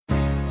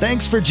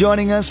Thanks for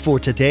joining us for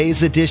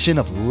today's edition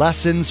of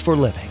Lessons for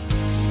Living.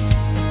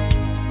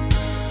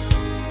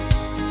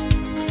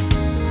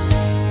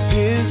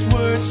 His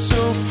word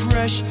so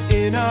fresh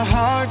in our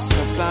hearts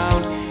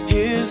abound.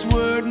 His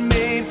word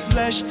made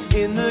flesh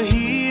in the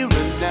here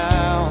and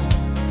now.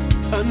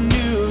 A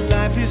new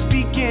life is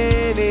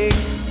beginning.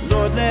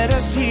 Lord, let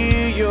us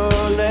hear your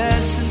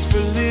lessons for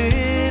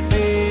living.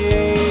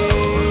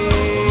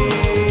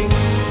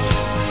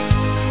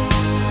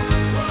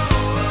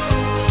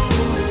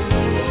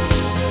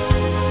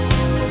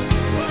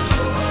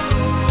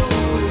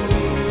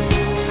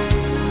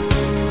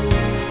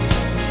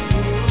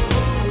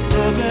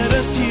 Lord, let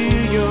us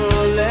hear your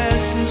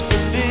lessons for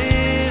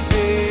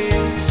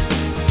living.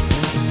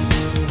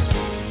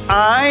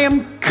 I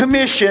am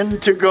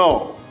commissioned to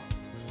go.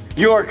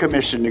 You're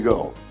commissioned to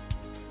go.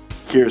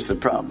 Here's the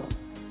problem.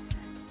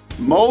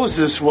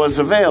 Moses was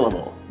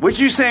available. Would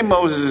you say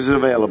Moses is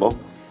available?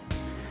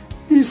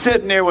 He's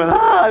sitting there with,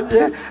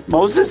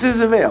 Moses is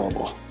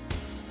available.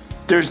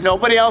 There's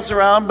nobody else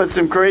around but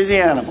some crazy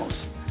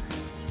animals.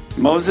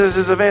 Moses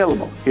is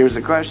available. Here's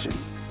the question.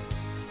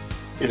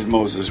 Is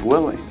Moses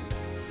willing?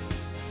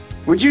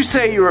 Would you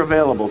say you're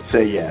available?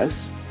 Say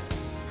yes.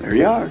 There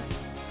you are.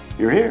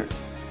 You're here.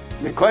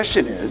 The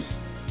question is,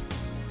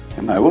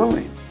 am I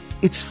willing?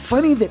 It's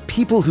funny that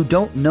people who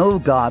don't know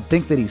God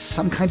think that he's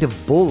some kind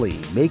of bully,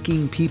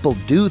 making people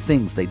do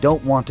things they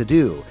don't want to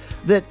do,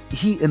 that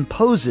he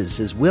imposes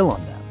his will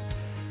on them.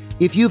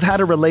 If you've had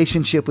a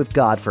relationship with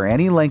God for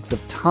any length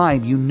of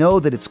time, you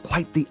know that it's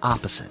quite the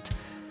opposite.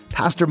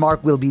 Pastor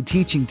Mark will be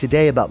teaching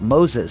today about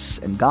Moses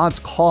and God's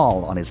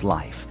call on his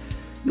life.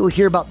 You'll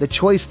hear about the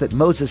choice that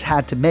Moses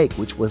had to make,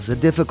 which was a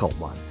difficult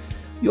one.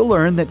 You'll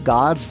learn that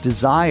God's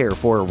desire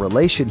for a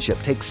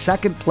relationship takes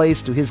second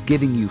place to his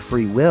giving you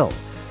free will.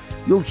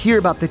 You'll hear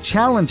about the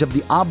challenge of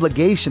the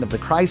obligation of the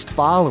Christ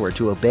follower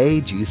to obey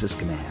Jesus'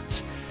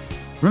 commands.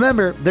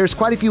 Remember, there's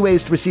quite a few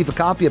ways to receive a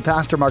copy of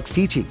Pastor Mark's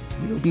teaching.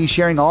 We'll be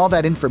sharing all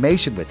that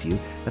information with you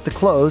at the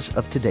close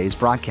of today's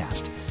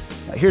broadcast.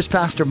 Now, here's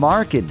Pastor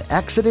Mark in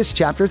Exodus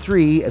chapter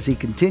 3 as he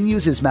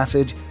continues his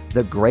message,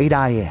 The Great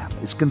I Am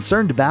is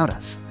concerned about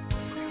us.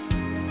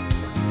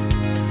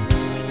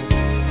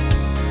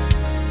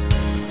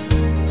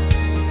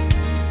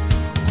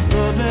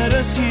 Lord, let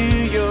us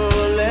hear your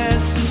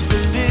lessons for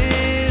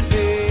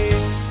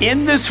living.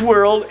 In this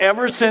world,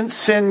 ever since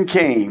sin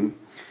came,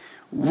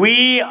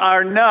 we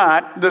are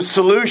not the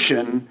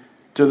solution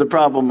to the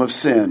problem of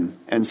sin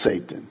and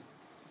Satan.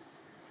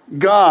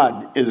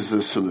 God is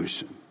the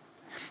solution.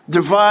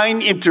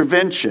 Divine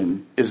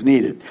intervention is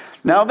needed.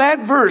 Now that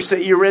verse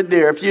that you read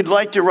there, if you'd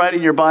like to write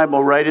in your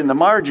Bible, write in the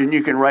margin,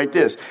 you can write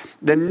this.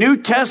 The New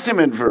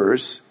Testament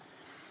verse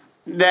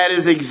that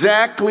is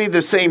exactly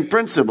the same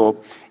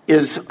principle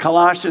is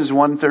Colossians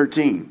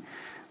 1:13.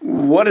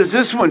 What is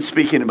this one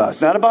speaking about?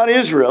 It's not about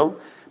Israel,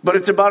 but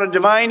it's about a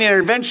divine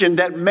intervention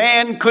that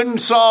man couldn't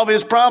solve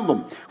his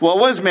problem. What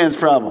was man's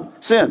problem?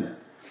 Sin.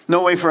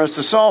 No way for us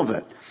to solve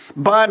it.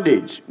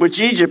 Bondage,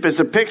 which Egypt is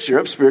a picture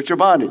of spiritual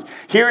bondage.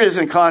 Here it is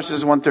in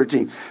Colossians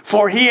 1:13.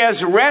 For he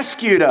has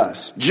rescued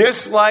us,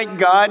 just like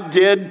God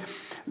did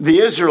the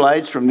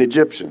Israelites from the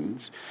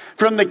Egyptians,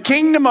 from the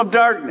kingdom of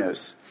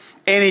darkness,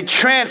 and he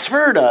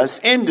transferred us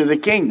into the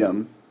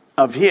kingdom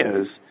of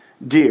his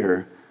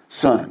dear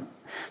Son.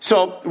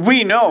 So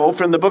we know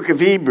from the book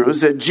of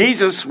Hebrews that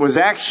Jesus was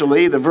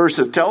actually, the verse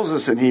that tells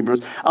us in Hebrews,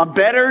 a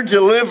better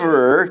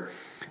deliverer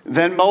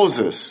than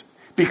Moses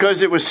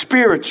because it was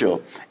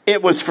spiritual.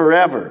 It was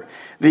forever.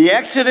 The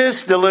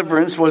Exodus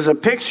deliverance was a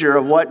picture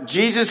of what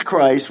Jesus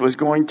Christ was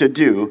going to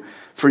do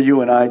for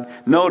you and I.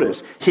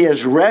 Notice, he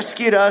has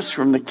rescued us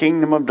from the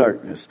kingdom of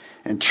darkness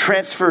and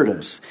transferred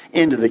us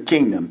into the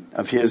kingdom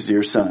of his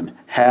dear Son.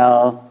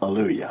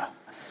 Hallelujah.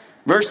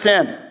 Verse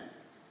 10.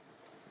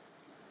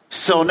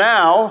 So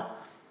now,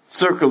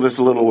 circle this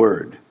little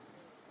word.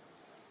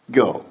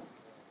 Go.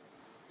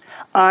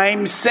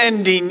 I'm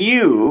sending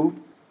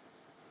you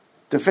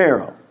to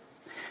Pharaoh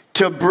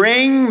to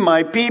bring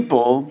my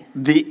people,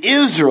 the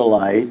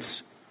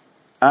Israelites,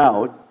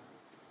 out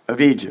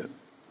of Egypt.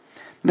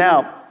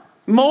 Now,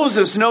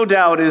 Moses, no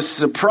doubt, is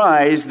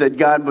surprised that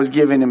God was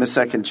giving him a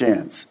second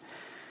chance.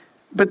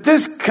 But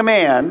this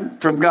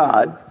command from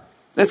God,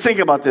 let's think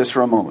about this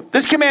for a moment.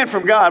 This command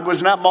from God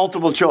was not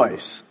multiple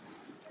choice.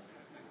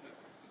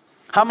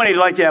 How many would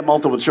like to have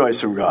multiple choice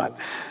from God?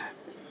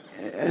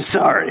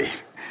 Sorry.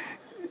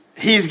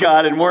 He's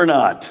God and we're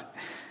not.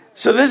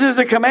 So this is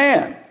a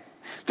command.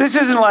 This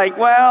isn't like,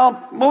 well,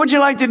 what would you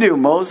like to do,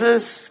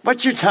 Moses?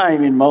 What's your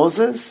timing,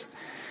 Moses?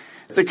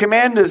 The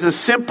command is a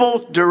simple,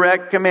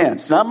 direct command.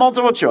 It's not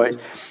multiple choice.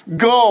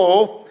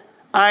 Go,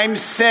 I'm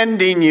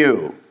sending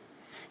you.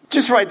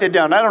 Just write that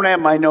down. I don't have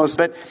my notes,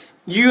 but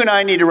you and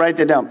I need to write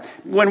that down.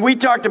 When we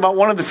talked about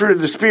one of the fruit of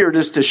the Spirit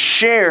is to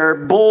share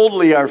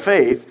boldly our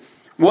faith,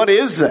 what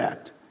is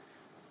that?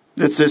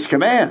 That's this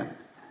command.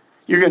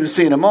 You're going to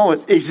see in a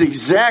moment, it's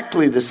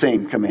exactly the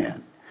same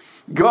command.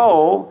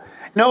 Go.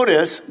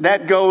 Notice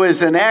that go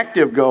is an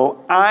active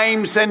go.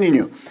 I'm sending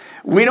you.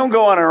 We don't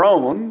go on our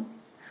own.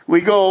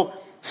 We go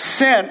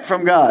Sent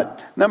from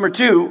God. Number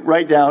 2,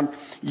 write down,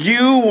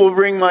 you will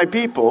bring my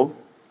people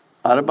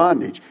out of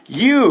bondage.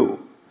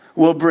 You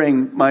will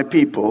bring my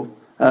people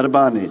out of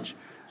bondage.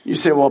 You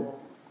say, well,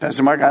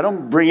 Pastor Mark, I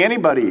don't bring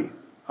anybody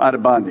out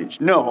of bondage.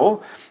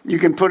 No, you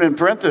can put in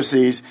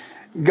parentheses,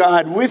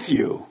 God with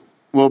you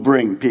will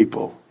bring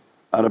people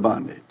out of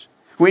bondage.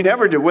 We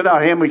never do.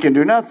 Without him, we can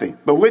do nothing.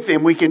 But with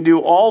him, we can do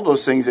all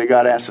those things that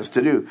God asks us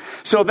to do.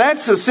 So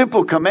that's the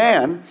simple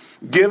command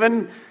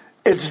given.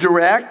 It's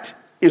direct.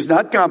 It's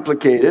not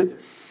complicated.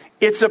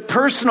 It's a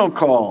personal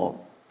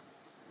call.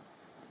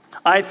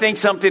 I think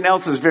something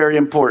else is very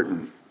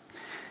important.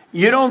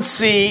 You don't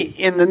see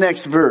in the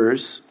next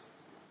verse,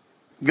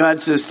 God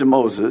says to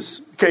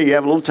Moses, okay, you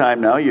have a little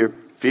time now. Your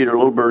feet are a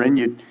little burning.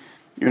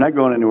 You're not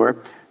going anywhere.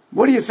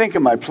 What do you think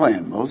of my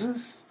plan,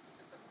 Moses?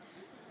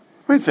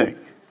 What do you think?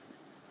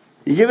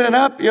 You giving it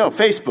up?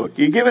 Facebook.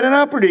 You giving it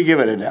up or do you give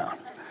it down?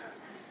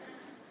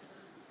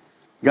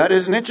 God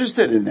isn't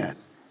interested in that.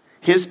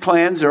 His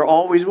plans are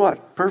always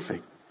what?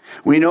 Perfect.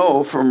 We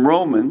know from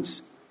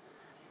Romans,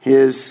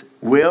 his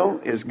will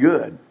is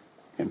good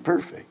and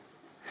perfect.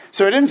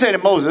 So he didn't say to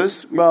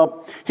Moses,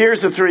 well,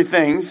 here's the 3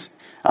 things.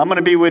 I'm going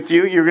to be with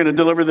you. You're going to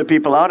deliver the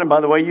people out. And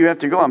by the way, you have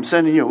to go. I'm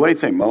sending you. What do you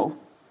think, Mo?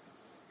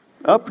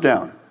 Up or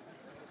down?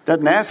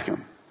 Doesn't ask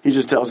him. He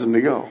just tells him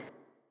to go.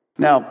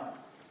 Now,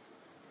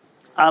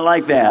 I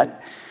like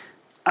that.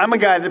 I'm a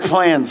guy that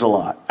plans a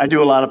lot. I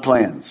do a lot of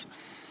plans.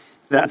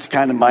 That's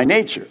kind of my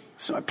nature.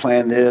 So I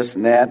plan this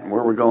and that and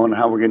where we're going and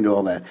how we're going to do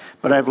all that.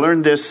 But I've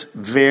learned this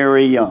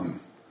very young.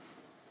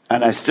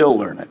 And I still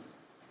learn it.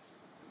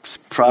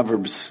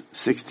 Proverbs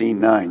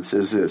 16:9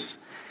 says this.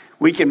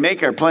 We can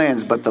make our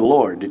plans, but the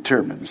Lord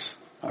determines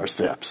our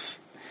steps.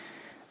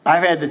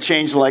 I've had to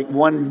change like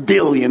 1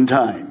 billion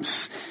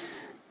times.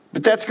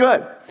 But that's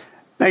good.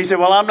 Now you say,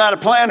 well, I'm not a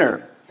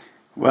planner.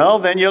 Well,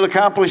 then you'll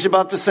accomplish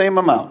about the same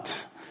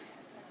amount.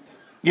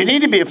 You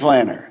need to be a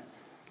planner.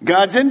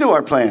 God's into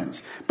our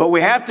plans. But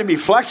we have to be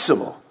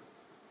flexible.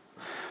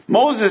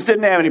 Moses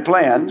didn't have any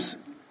plans.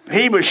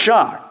 He was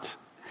shocked.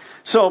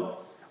 So,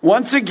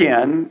 once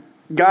again,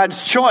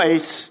 God's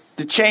choice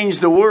to change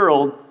the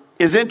world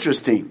is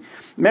interesting.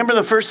 Remember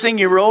the first thing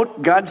you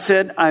wrote? God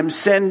said, I'm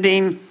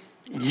sending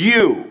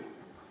you.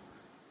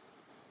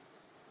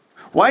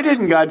 Why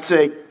didn't God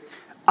say,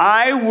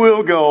 I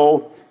will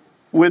go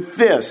with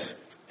this?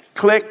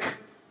 Click.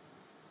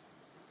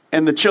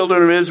 And the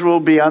children of Israel will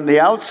be on the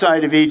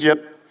outside of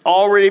Egypt,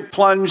 already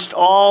plunged,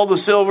 all the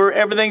silver,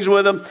 everything's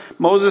with them.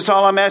 Moses,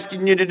 all I'm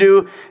asking you to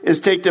do is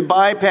to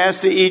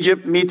bypass to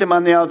Egypt, meet them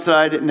on the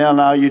outside, and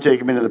now you take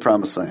them into the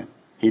promised land.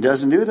 He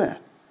doesn't do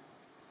that.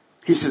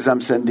 He says,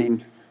 I'm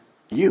sending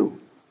you.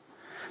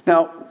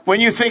 Now,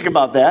 when you think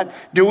about that,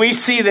 do we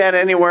see that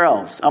anywhere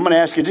else? I'm going to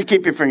ask you, just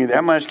keep your finger there.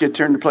 I'm going to ask you to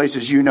turn to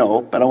places you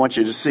know, but I want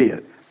you to see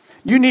it.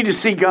 You need to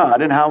see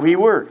God and how he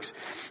works.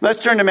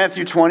 Let's turn to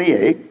Matthew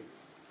 28.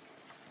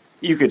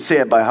 You could say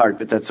it by heart,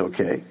 but that's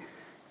okay.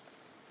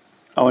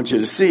 I want you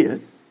to see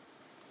it.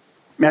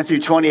 Matthew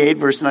 28,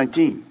 verse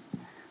 19.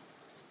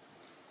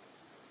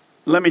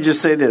 Let me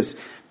just say this.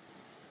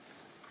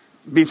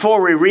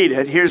 Before we read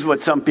it, here's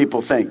what some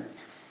people think.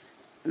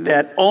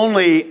 That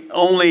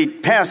only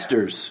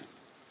pastors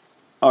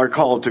are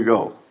called to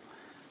go.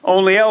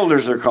 Only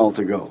elders are called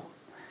to go.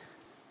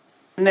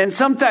 And then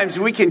sometimes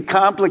we can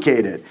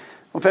complicate it.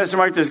 Well, Pastor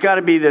Mark, there's got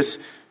to be this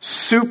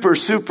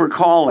super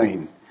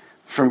calling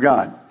from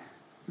God.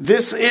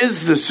 This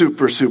is the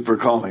super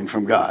calling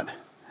from God.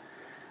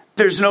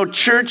 There's no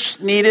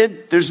church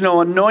needed. There's no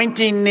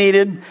anointing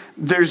needed.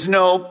 There's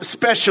no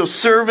special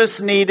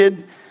service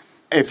needed.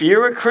 If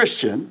you're a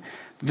Christian,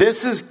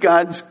 this is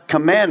God's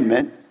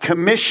commandment,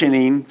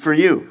 commissioning for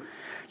you.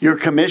 You're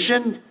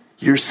commissioned,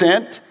 you're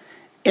sent,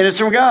 and it's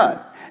from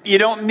God. You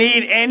don't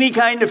need any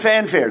kind of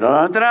fanfare.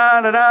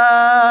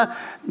 Da-da-da-da-da.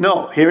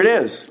 No, here it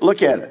is.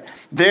 Look at it.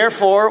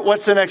 Therefore,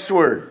 what's the next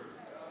word?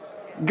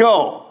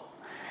 Go.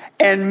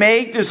 And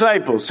make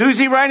disciples. Who's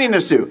he writing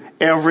this to?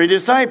 Every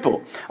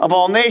disciple of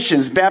all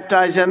nations.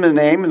 Baptize them in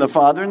the name of the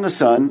Father and the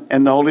Son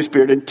and the Holy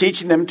Spirit, and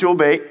teaching them to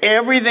obey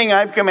everything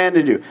I've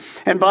commanded you.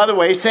 And by the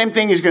way, same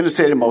thing he's going to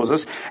say to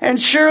Moses. And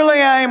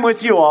surely I am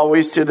with you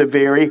always to the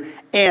very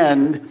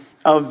end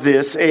of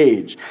this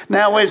age.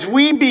 Now, as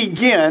we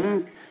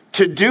begin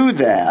to do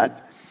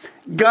that,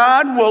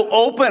 God will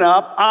open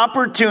up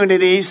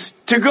opportunities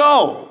to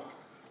go.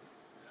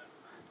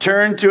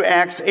 Turn to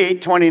Acts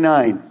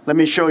 8:29. Let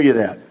me show you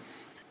that.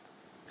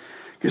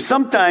 Because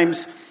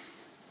sometimes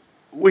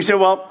we say,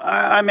 well,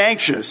 I'm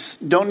anxious.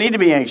 Don't need to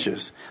be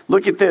anxious.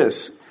 Look at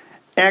this.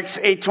 Acts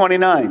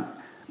 8:29.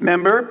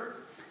 Remember,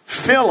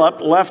 Philip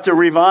left a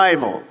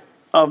revival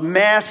of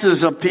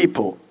masses of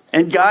people.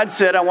 And God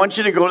said, I want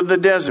you to go to the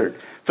desert.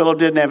 Philip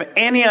didn't have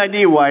any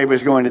idea why he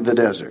was going to the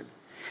desert.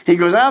 He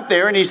goes out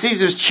there and he sees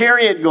this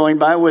chariot going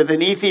by with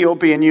an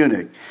Ethiopian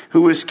eunuch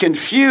who was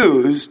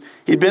confused.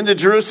 He'd been to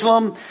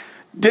Jerusalem,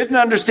 didn't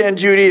understand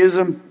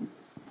Judaism,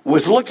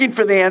 was looking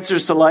for the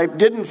answers to life,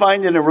 didn't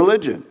find it in a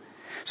religion.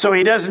 So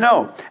he doesn't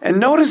know. And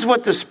notice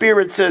what the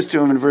Spirit says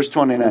to him in verse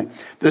 29.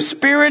 The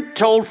Spirit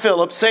told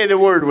Philip, say the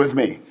word with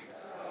me.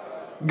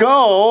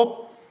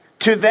 Go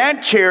to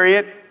that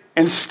chariot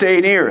and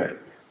stay near it.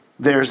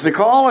 There's the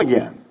call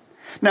again.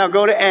 Now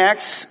go to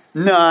Acts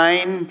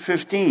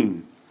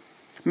 9:15.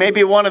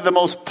 Maybe one of the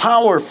most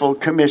powerful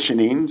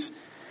commissionings,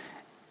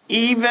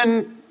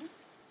 even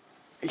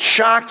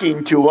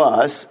shocking to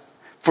us,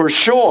 for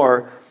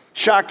sure,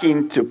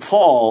 shocking to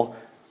Paul,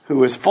 who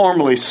was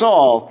formerly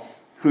Saul,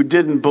 who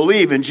didn't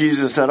believe in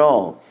Jesus at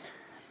all.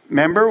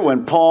 Remember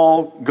when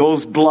Paul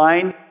goes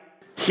blind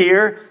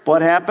here,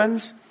 what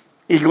happens?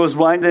 He goes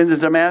blind into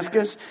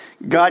Damascus.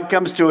 God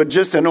comes to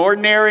just an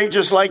ordinary,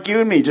 just like you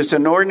and me, just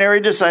an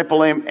ordinary disciple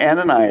named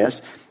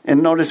Ananias.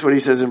 And notice what he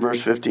says in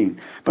verse 15.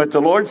 But the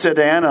Lord said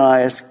to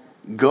Ananias,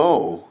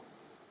 go.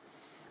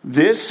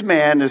 This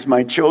man is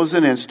my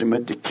chosen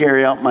instrument to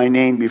carry out my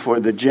name before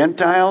the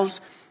Gentiles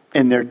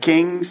and their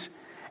kings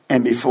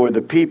and before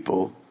the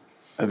people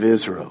of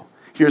Israel.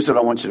 Here's what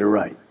I want you to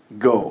write.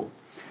 Go.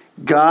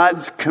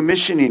 God's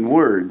commissioning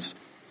words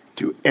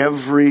to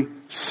every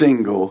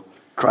single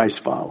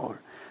Christ follower.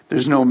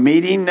 There's no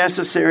meeting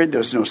necessary.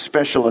 There's no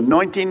special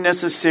anointing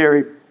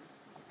necessary.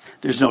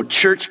 There's no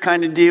church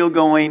kind of deal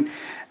going.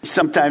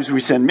 Sometimes we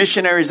send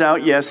missionaries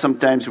out. Yes,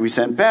 sometimes we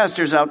send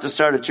pastors out to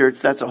start a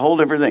church. That's a whole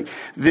different thing.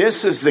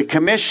 This is the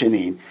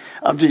commissioning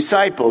of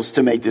disciples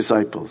to make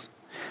disciples.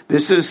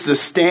 This is the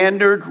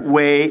standard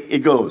way it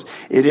goes.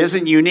 It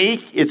isn't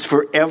unique. It's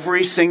for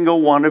every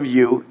single one of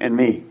you and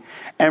me.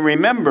 And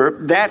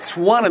remember, that's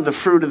one of the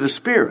fruit of the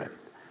Spirit.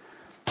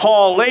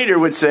 Paul later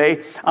would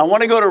say, I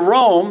want to go to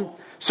Rome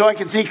so I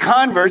can see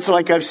converts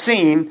like I've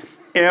seen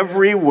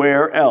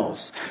everywhere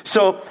else.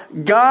 So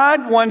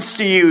God wants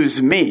to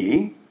use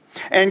me,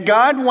 and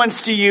God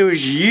wants to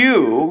use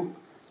you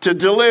to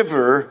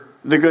deliver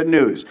the good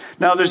news.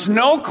 Now, there's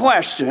no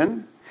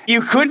question.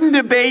 You couldn't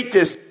debate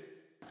this.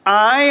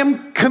 I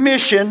am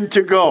commissioned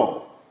to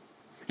go.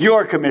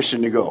 You're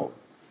commissioned to go.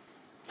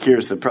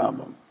 Here's the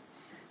problem.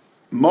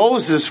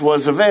 Moses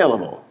was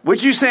available.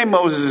 Would you say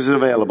Moses is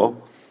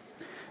available?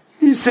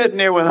 He's sitting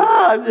there with,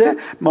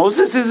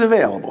 Moses is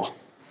available.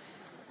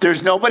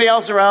 There's nobody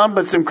else around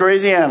but some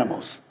crazy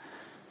animals.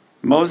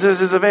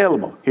 Moses is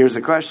available. Here's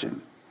the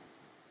question.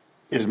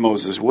 Is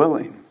Moses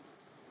willing?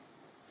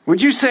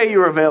 Would you say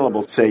you're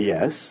available? Say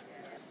yes.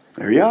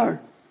 There you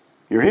are.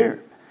 You're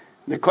here.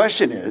 The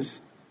question is,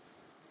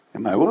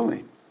 am I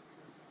willing?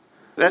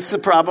 That's the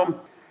problem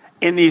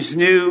in these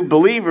new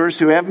believers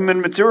who haven't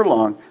been mature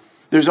long.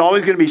 There's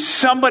always going to be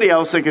somebody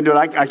else that can do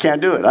it. I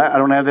can't do it. I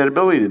don't have that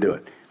ability to do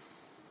it.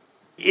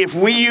 If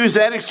we use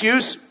that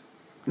excuse,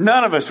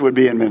 none of us would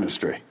be in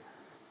ministry.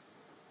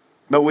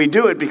 But we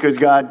do it because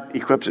God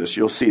equips us.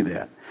 You'll see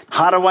that.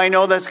 How do I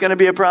know that's going to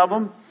be a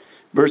problem?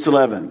 Verse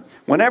 11.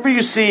 Whenever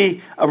you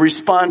see a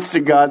response to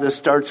God that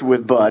starts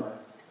with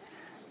but,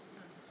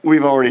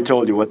 we've already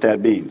told you what that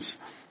means.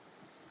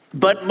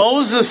 But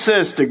Moses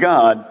says to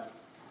God,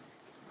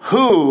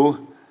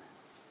 who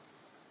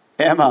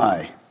am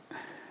I?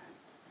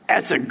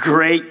 That's a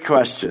great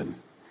question.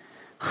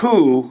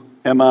 Who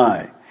am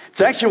I? It's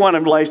actually one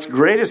of life's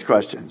greatest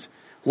questions.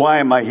 Why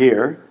am I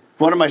here?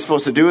 What am I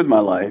supposed to do with my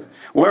life?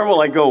 Where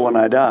will I go when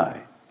I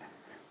die?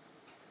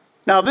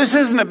 Now, this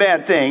isn't a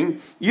bad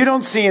thing. You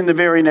don't see in the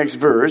very next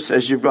verse,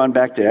 as you've gone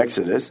back to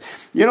Exodus,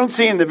 you don't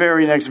see in the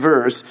very next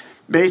verse,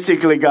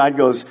 basically God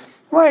goes,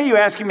 why are you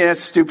asking me that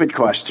stupid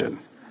question?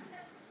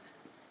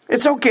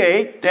 It's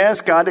okay to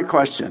ask God a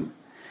question,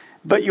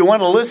 but you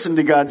want to listen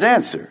to God's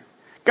answer.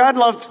 God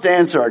loves to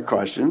answer our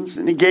questions,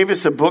 and he gave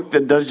us a book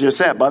that does just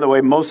that. By the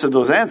way, most of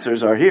those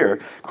answers are here.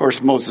 Of course,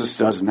 Moses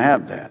doesn't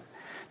have that.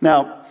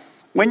 Now,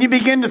 when you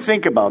begin to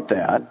think about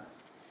that,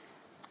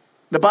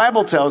 the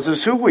Bible tells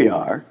us who we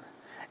are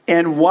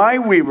and why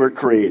we were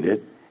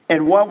created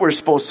and what we're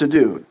supposed to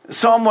do.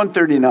 Psalm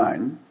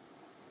 139,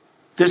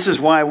 this is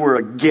why we're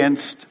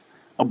against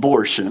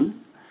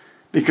abortion,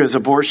 because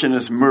abortion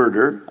is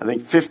murder. I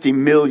think 50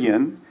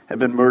 million have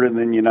been murdered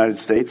in the United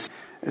States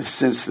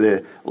since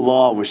the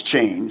law was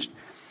changed.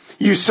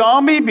 You saw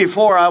me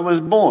before I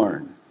was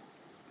born.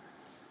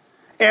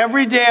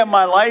 Every day of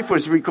my life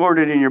was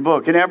recorded in your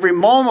book, and every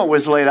moment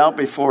was laid out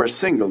before a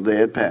single day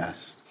had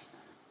passed.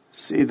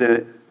 See,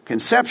 the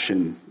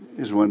conception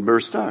is when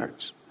birth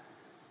starts.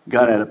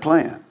 God had a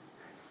plan.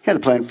 He had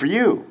a plan for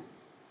you.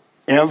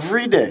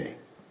 Every day.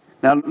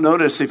 Now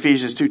notice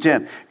Ephesians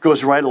 2:10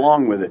 goes right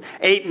along with it.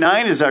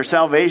 8-9 is our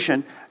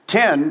salvation.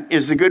 10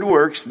 is the good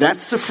works.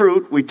 That's the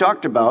fruit we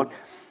talked about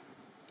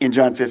in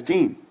John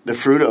 15. The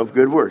fruit of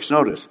good works.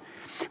 Notice.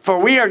 For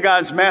we are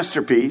God's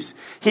masterpiece.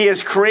 He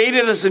has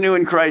created us anew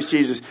in Christ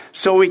Jesus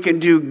so we can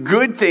do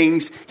good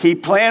things he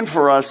planned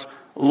for us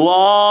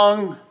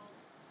long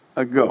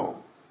ago.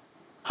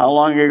 How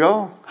long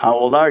ago? How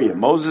old are you?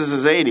 Moses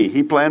is 80.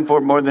 He planned for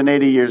it more than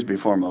 80 years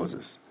before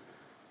Moses.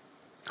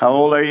 How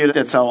old are you?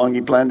 That's how long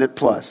he planned it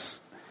plus.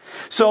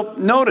 So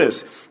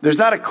notice, there's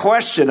not a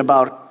question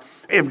about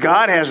if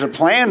God has a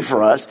plan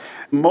for us.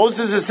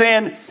 Moses is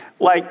saying,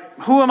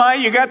 like, who am I?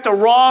 You got the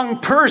wrong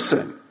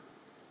person.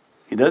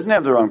 He doesn't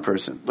have the wrong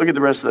person. Look at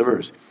the rest of the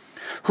verse.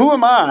 Who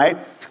am I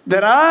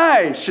that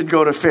I should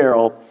go to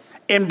Pharaoh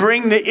and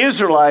bring the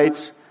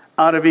Israelites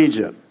out of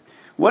Egypt?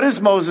 What is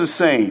Moses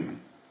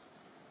saying?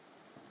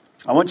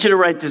 I want you to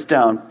write this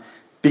down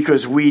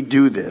because we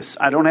do this.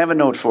 I don't have a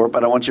note for it,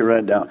 but I want you to write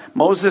it down.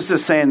 Moses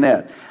is saying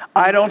that.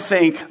 I don't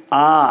think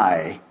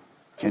I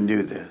can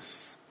do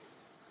this.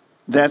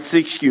 That's the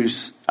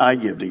excuse I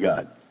give to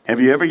God. Have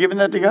you ever given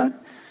that to God?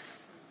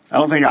 I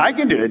don't think I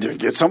can do it.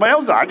 Get somebody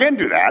else. I can't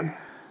do that.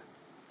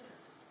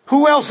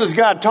 Who else is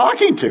God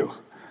talking to?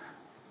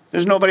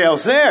 There's nobody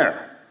else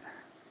there.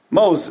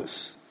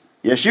 Moses.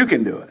 Yes, you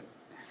can do it.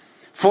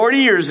 40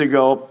 years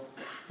ago,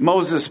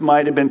 Moses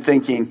might have been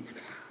thinking,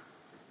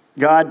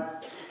 God,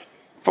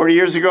 40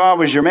 years ago, I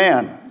was your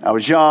man. I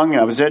was young.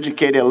 I was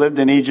educated. I lived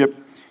in Egypt.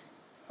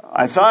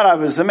 I thought I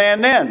was the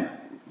man then,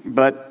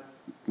 but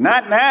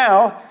not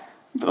now.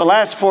 For the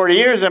last 40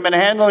 years, I've been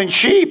handling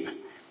sheep.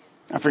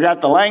 I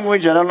forgot the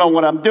language. I don't know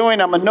what I'm doing.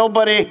 I'm a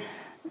nobody.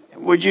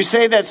 Would you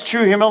say that's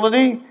true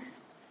humility?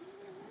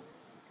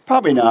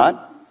 Probably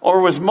not.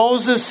 Or was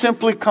Moses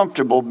simply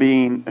comfortable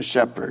being a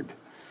shepherd?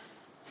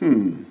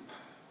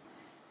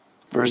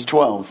 Verse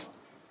 12.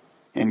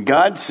 And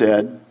God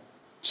said,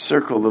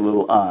 circle the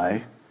little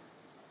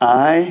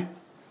I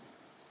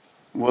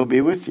will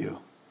be with you.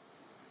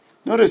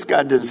 Notice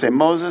God didn't say,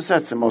 Moses,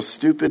 that's the most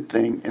stupid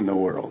thing in the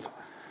world.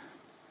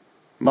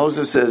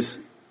 Moses says,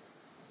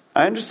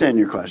 I understand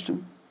your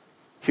question.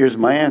 Here's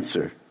my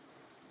answer.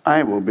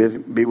 I will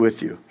be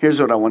with you.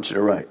 Here's what I want you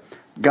to write.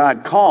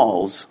 God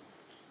calls,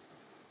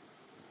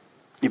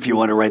 if you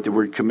want to write the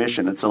word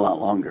commission, it's a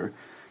lot longer.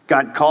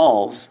 God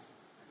calls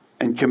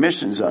and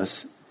commissions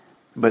us,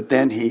 but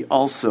then he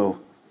also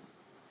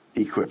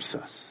equips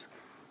us.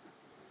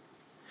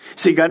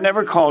 See, God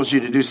never calls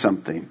you to do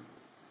something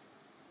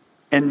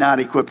and not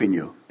equipping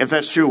you. If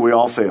that's true, we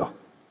all fail.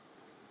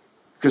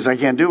 Because I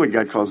can't do what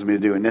God calls me to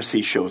do unless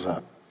he shows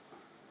up.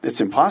 It's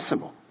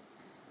impossible.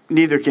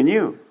 Neither can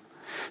you.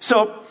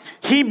 So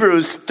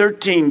Hebrews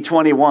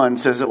 13:21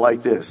 says it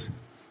like this.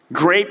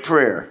 Great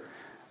prayer.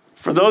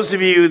 For those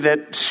of you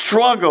that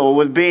struggle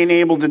with being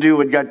able to do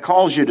what God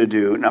calls you to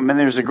do, I mean,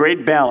 there's a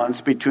great balance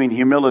between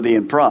humility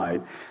and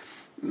pride.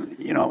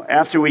 You know,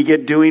 after we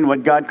get doing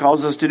what God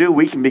calls us to do,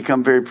 we can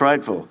become very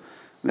prideful.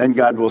 Then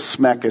God will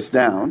smack us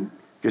down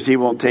because he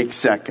won't take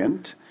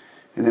second.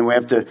 And then we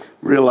have to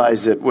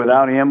realize that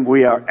without him,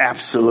 we are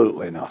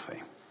absolutely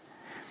nothing.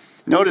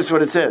 Notice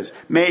what it says.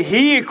 May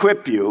he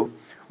equip you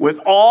with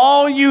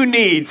all you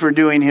need for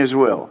doing his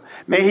will.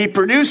 May he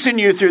produce in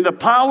you through the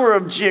power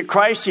of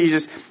Christ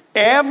Jesus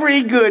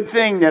every good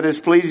thing that is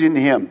pleasing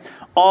to him.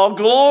 All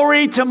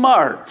glory to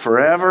Mark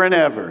forever and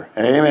ever.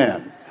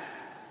 Amen.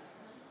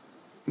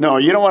 No,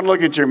 you don't want to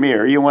look at your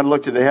mirror. You want to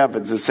look to the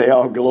heavens and say,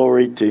 all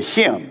glory to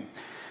him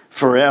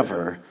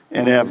forever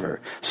and ever.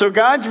 So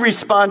God's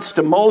response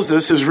to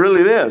Moses is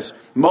really this.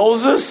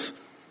 Moses,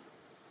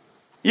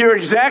 you're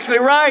exactly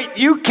right.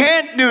 You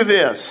can't do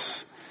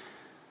this.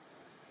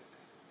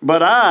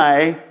 But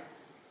I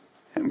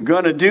am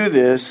going to do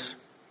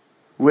this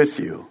with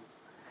you.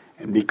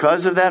 And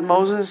because of that,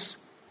 Moses,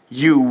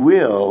 you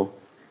will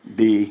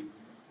be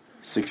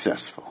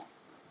successful.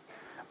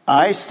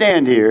 I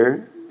stand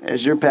here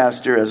as your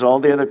pastor, as all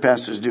the other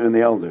pastors do and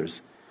the elders,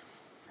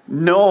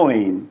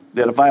 knowing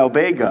that if I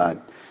obey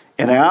God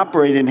and I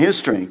operate in his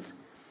strength,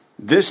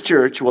 this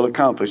church will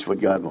accomplish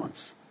what God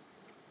wants.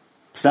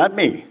 It's not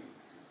me.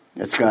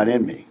 It's God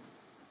in me.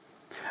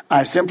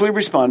 I simply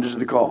responded to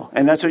the call.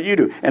 And that's what you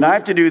do. And I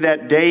have to do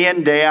that day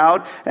in, day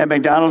out at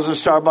McDonald's or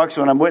Starbucks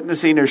when I'm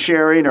witnessing or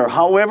sharing or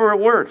however it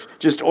works.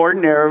 Just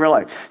ordinary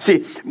life.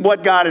 See,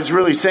 what God is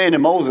really saying to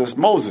Moses,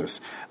 Moses,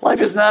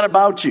 life is not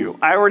about you.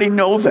 I already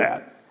know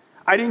that.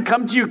 I didn't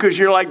come to you because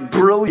you're like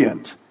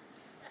brilliant.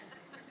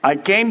 I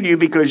came to you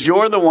because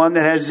you're the one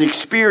that has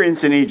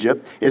experience in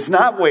Egypt. It's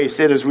not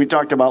wasted, as we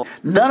talked about.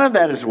 None of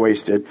that is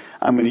wasted.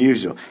 I'm going to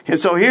use you. And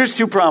so here's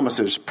two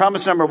promises.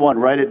 Promise number one,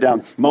 write it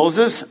down.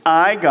 Moses,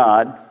 I,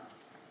 God,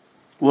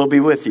 will be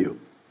with you.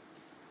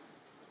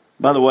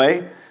 By the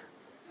way,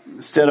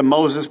 instead of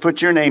Moses,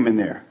 put your name in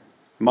there.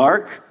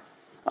 Mark,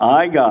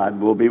 I,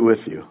 God, will be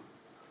with you.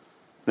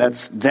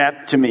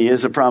 That to me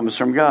is a promise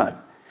from God.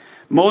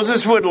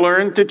 Moses would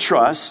learn to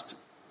trust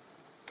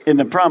in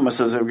the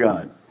promises of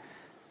God.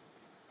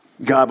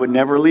 God would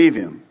never leave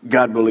him.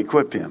 God will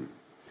equip him.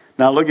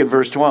 Now look at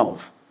verse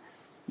 12,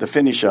 the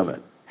finish of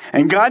it.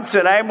 And God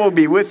said, I will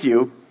be with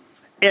you,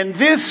 and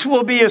this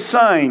will be a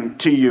sign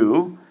to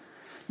you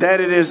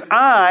that it is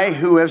I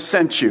who have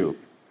sent you.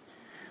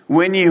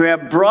 When you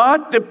have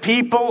brought the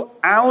people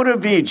out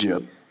of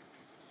Egypt,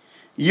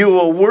 you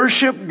will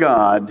worship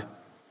God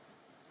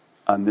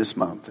on this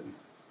mountain.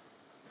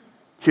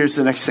 Here's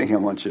the next thing I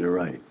want you to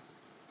write.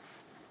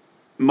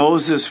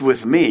 Moses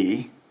with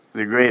me,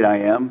 the great I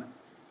am,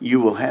 you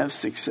will have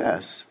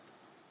success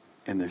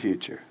in the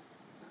future.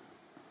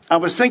 I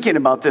was thinking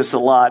about this a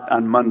lot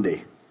on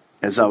Monday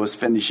as I was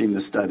finishing the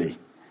study.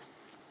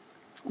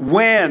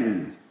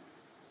 When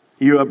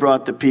you have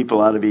brought the people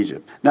out of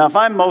Egypt. Now, if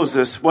I'm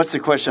Moses, what's the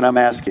question I'm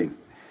asking?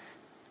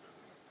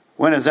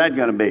 When is that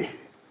going to be?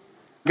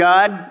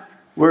 God,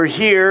 we're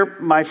here,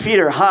 my feet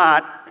are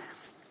hot,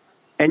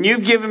 and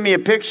you've given me a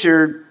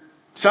picture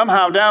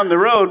somehow down the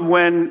road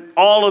when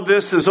all of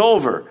this is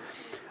over.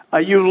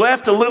 You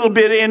left a little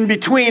bit in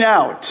between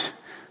out.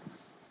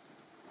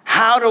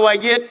 How do I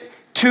get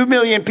 2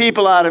 million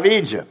people out of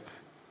Egypt?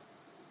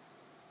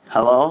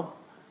 Hello?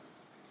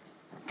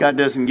 God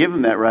doesn't give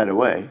him that right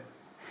away.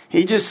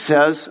 He just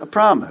says a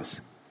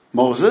promise.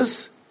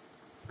 Moses,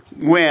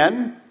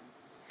 when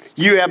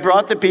you have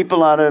brought the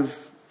people out of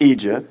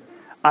Egypt,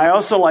 I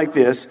also like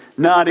this,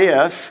 not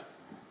if,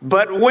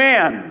 but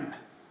when.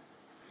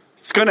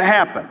 It's going to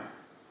happen.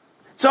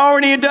 It's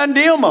already a done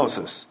deal,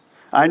 Moses.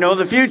 I know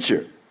the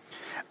future.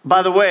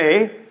 By the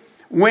way,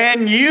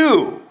 when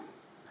you,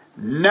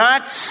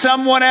 not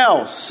someone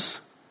else,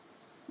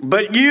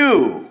 but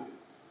you,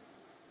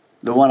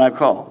 the one I've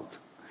called.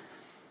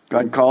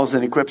 God calls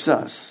and equips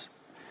us.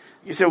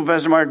 You say, well,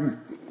 Pastor Mark,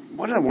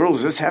 what in the world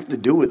does this have to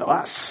do with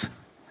us?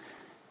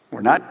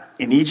 We're not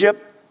in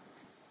Egypt.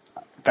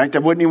 In fact, I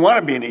wouldn't even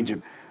want to be in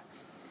Egypt.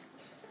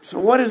 So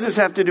what does this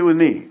have to do with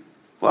me?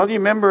 Well, do you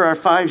remember our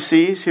 5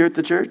 C's here at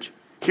the church?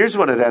 Here's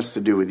what it has to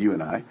do with you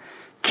and I.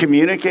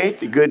 Communicate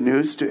the good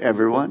news to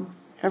everyone,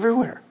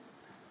 everywhere.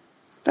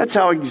 That's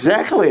how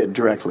exactly it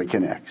directly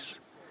connects.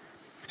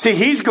 See,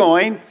 he's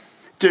going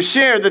to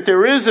share that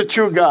there is a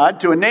true God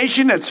to a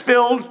nation that's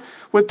filled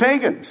with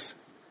pagans.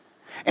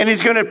 And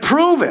he's going to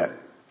prove it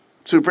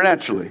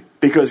supernaturally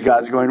because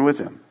God's going with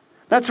him.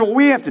 That's what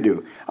we have to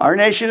do. Our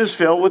nation is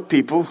filled with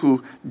people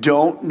who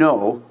don't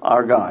know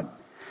our God.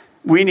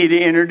 We need to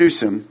introduce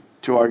them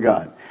to our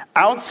God.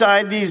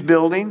 Outside these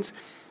buildings,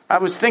 I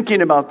was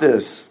thinking about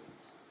this.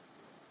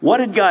 What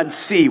did God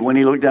see when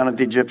he looked down at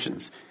the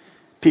Egyptians?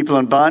 People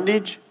in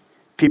bondage,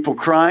 people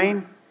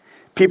crying,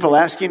 people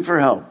asking for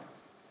help.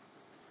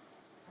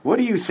 What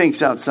do you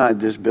think's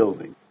outside this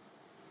building?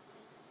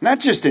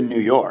 Not just in New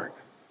York,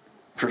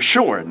 for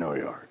sure in New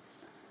York,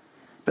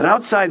 but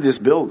outside this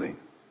building,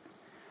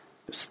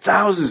 there's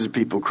thousands of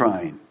people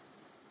crying.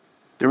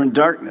 They're in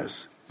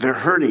darkness. They're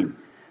hurting.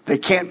 They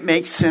can't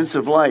make sense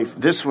of life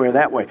this way or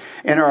that way.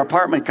 In our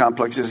apartment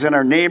complexes, in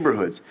our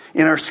neighborhoods,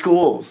 in our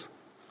schools.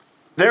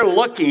 They're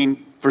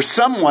looking for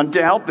someone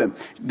to help them.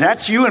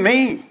 That's you and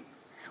me.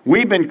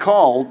 We've been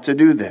called to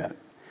do that.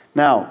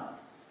 Now,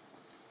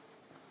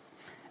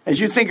 as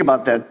you think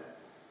about that,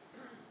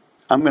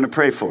 I'm going to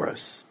pray for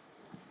us.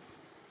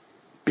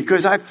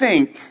 Because I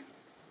think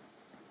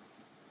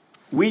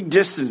we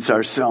distance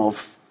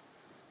ourselves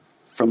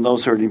from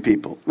those hurting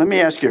people. Let me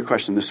ask you a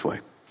question this way,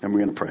 and we're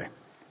going to pray.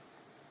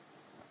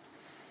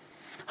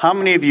 How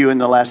many of you in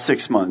the last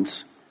 6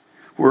 months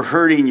were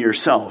hurting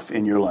yourself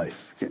in your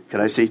life?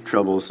 Can I see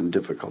troubles and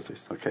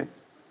difficulties? Okay.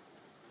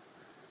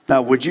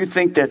 Now, would you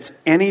think that's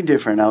any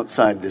different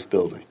outside this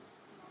building?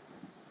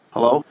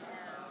 Hello?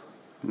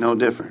 No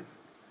different.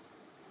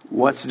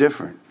 What's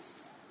different?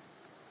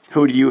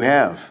 Who do you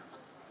have?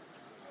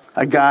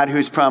 A God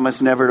who's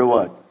promised never to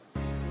what?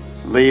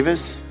 Leave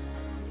us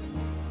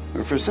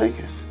or forsake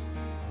us.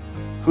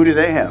 Who do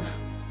they have?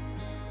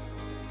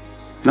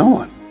 No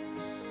one.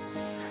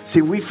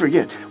 See, we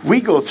forget.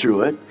 We go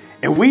through it,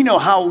 and we know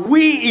how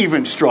we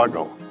even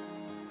struggle.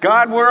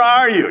 God, where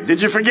are you?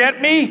 Did you forget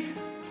me?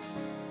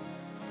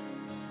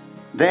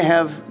 They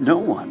have no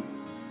one.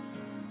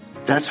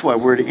 That's why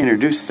we're to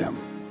introduce them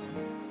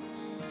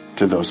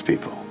to those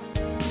people.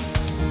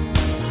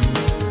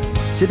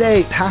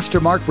 Today, Pastor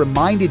Mark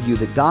reminded you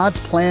that God's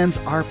plans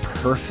are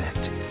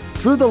perfect.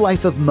 Through the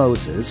life of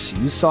Moses,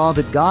 you saw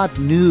that God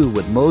knew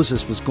what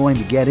Moses was going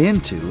to get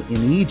into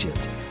in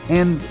Egypt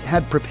and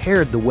had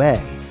prepared the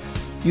way.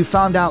 You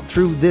found out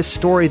through this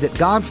story that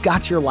God's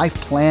got your life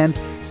planned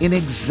in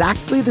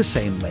exactly the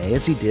same way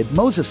as he did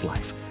Moses'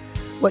 life.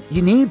 What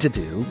you need to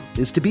do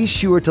is to be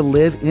sure to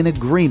live in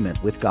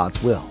agreement with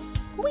God's will.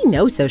 We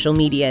know social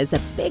media is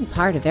a big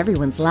part of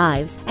everyone's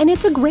lives, and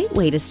it's a great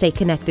way to stay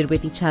connected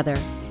with each other.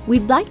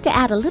 We'd like to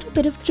add a little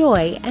bit of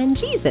joy and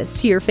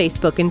Jesus to your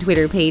Facebook and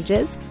Twitter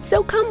pages,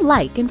 so come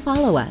like and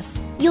follow us.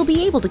 You'll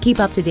be able to keep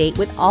up to date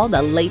with all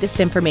the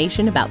latest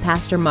information about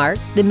Pastor Mark,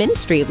 the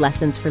ministry of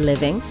Lessons for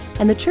Living,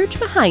 and the church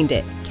behind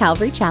it,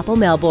 Calvary Chapel,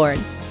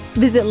 Melbourne.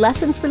 Visit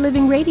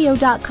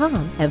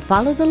lessonsforlivingradio.com and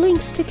follow the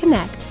links to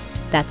connect.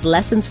 That's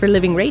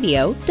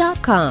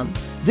lessonsforlivingradio.com.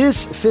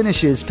 This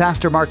finishes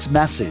Pastor Mark's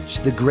message,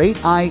 The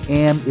Great I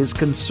Am is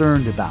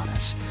Concerned About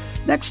Us.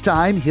 Next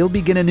time, he'll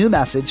begin a new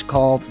message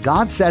called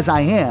God Says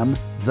I Am,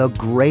 The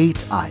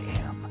Great I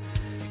Am.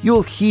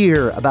 You'll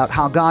hear about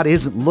how God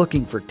isn't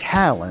looking for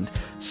talent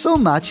so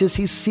much as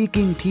he's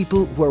seeking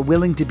people who are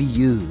willing to be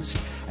used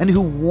and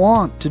who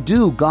want to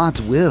do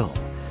God's will.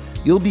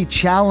 You'll be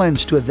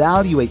challenged to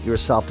evaluate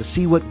yourself to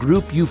see what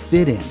group you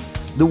fit in,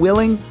 the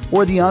willing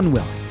or the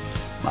unwilling.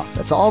 Well,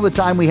 that's all the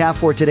time we have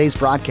for today's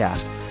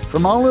broadcast.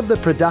 From all of the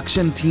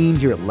production team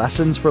here at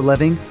Lessons for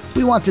Living,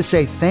 we want to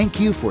say thank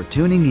you for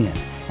tuning in,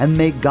 and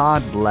may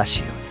God bless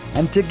you.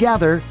 And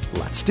together,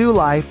 let's do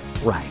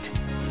life right.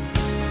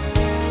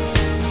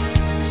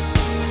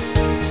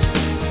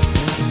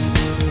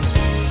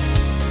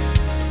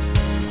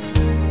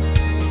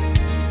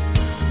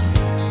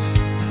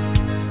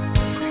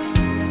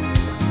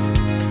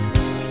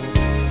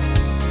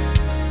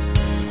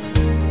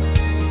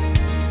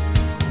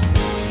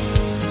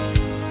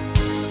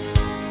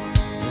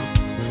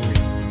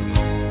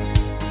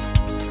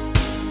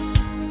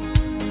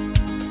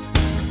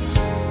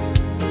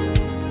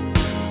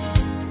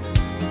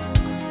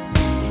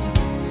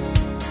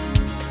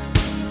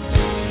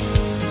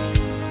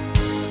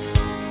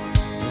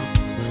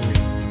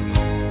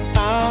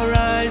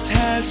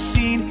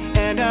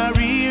 and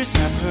our ears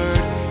have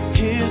heard.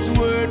 His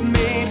word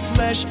made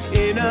flesh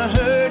in a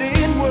herd